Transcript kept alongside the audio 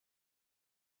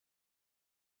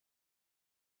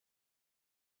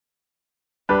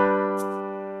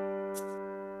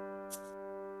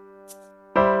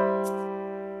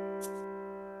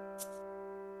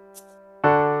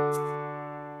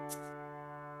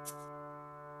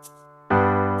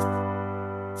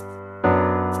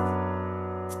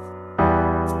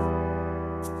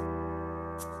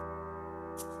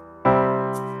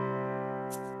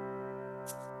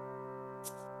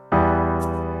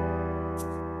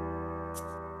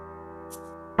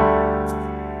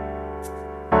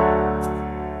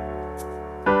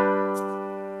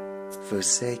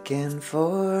forsaken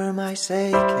for my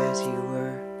sake as you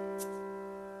were,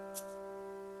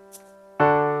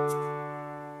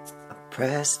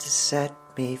 oppressed to set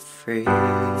me free,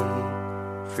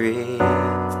 free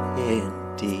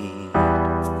indeed.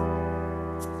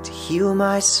 To heal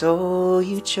my soul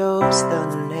you chose the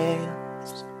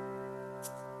nails,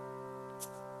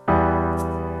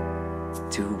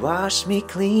 to wash me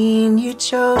clean you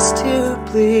chose to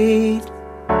bleed.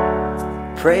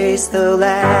 Praise the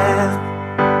Lamb,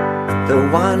 the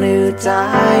one who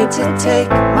died to take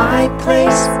my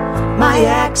place, my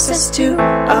access to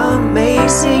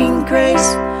amazing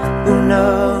grace, who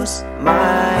knows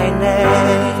my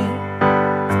name.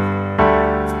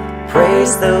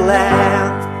 Praise the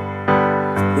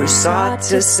Lamb, who sought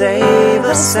to save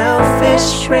a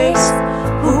selfish race,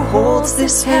 who holds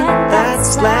this hand that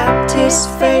slapped his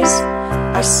face.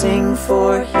 I sing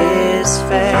for his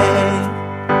fame.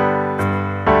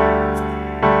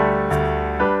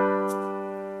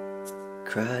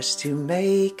 Crushed to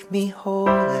make me whole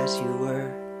as you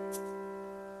were,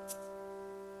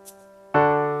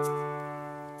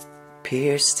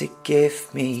 pierced to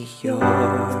give me your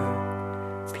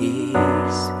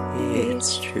peace,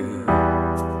 it's true.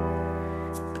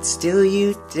 But still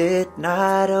you did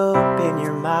not open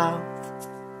your mouth,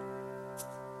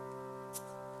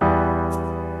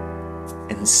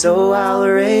 and so I'll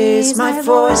raise my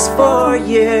voice for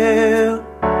you.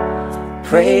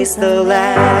 Praise the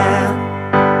Lamb,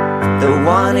 the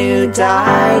one who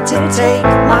died to take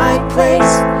my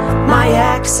place, my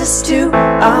access to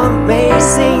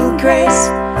amazing grace,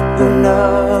 who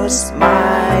knows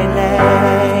my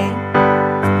name.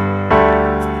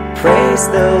 Praise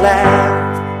the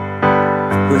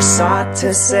Lamb, who sought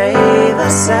to save a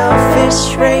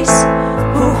selfish race,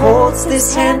 who holds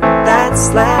this hand that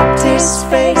slapped his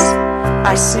face.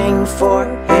 I sing for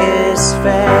his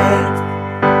fame.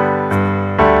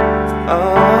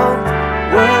 Oh,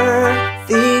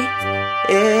 worthy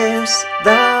is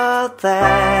the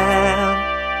Lamb,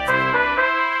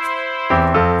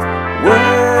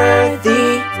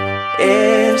 worthy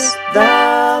is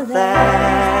the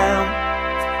Lamb,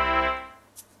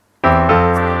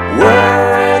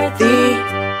 worthy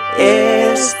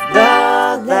is the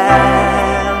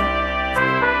Lamb,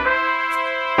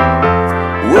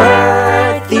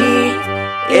 worthy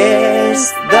is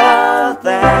the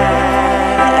Lamb.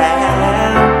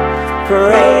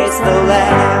 Praise the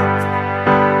Lamb,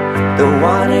 the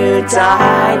one who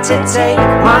died to take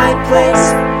my place,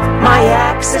 my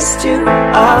access to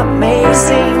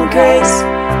amazing grace,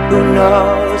 who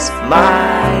knows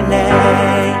my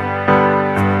name.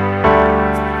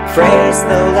 Praise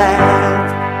the Lamb,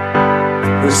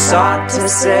 who sought to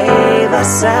save a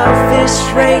selfish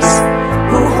race,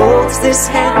 who holds this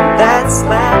hand that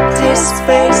slapped his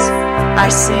face. I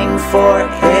sing for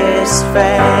his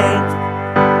fame.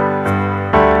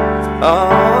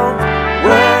 Oh,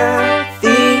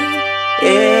 worthy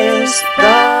is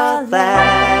the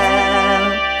Lamb,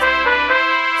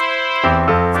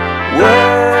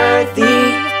 worthy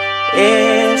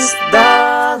is the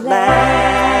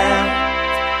Lamb,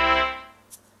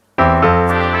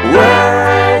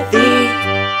 worthy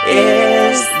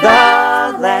is the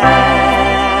Lamb.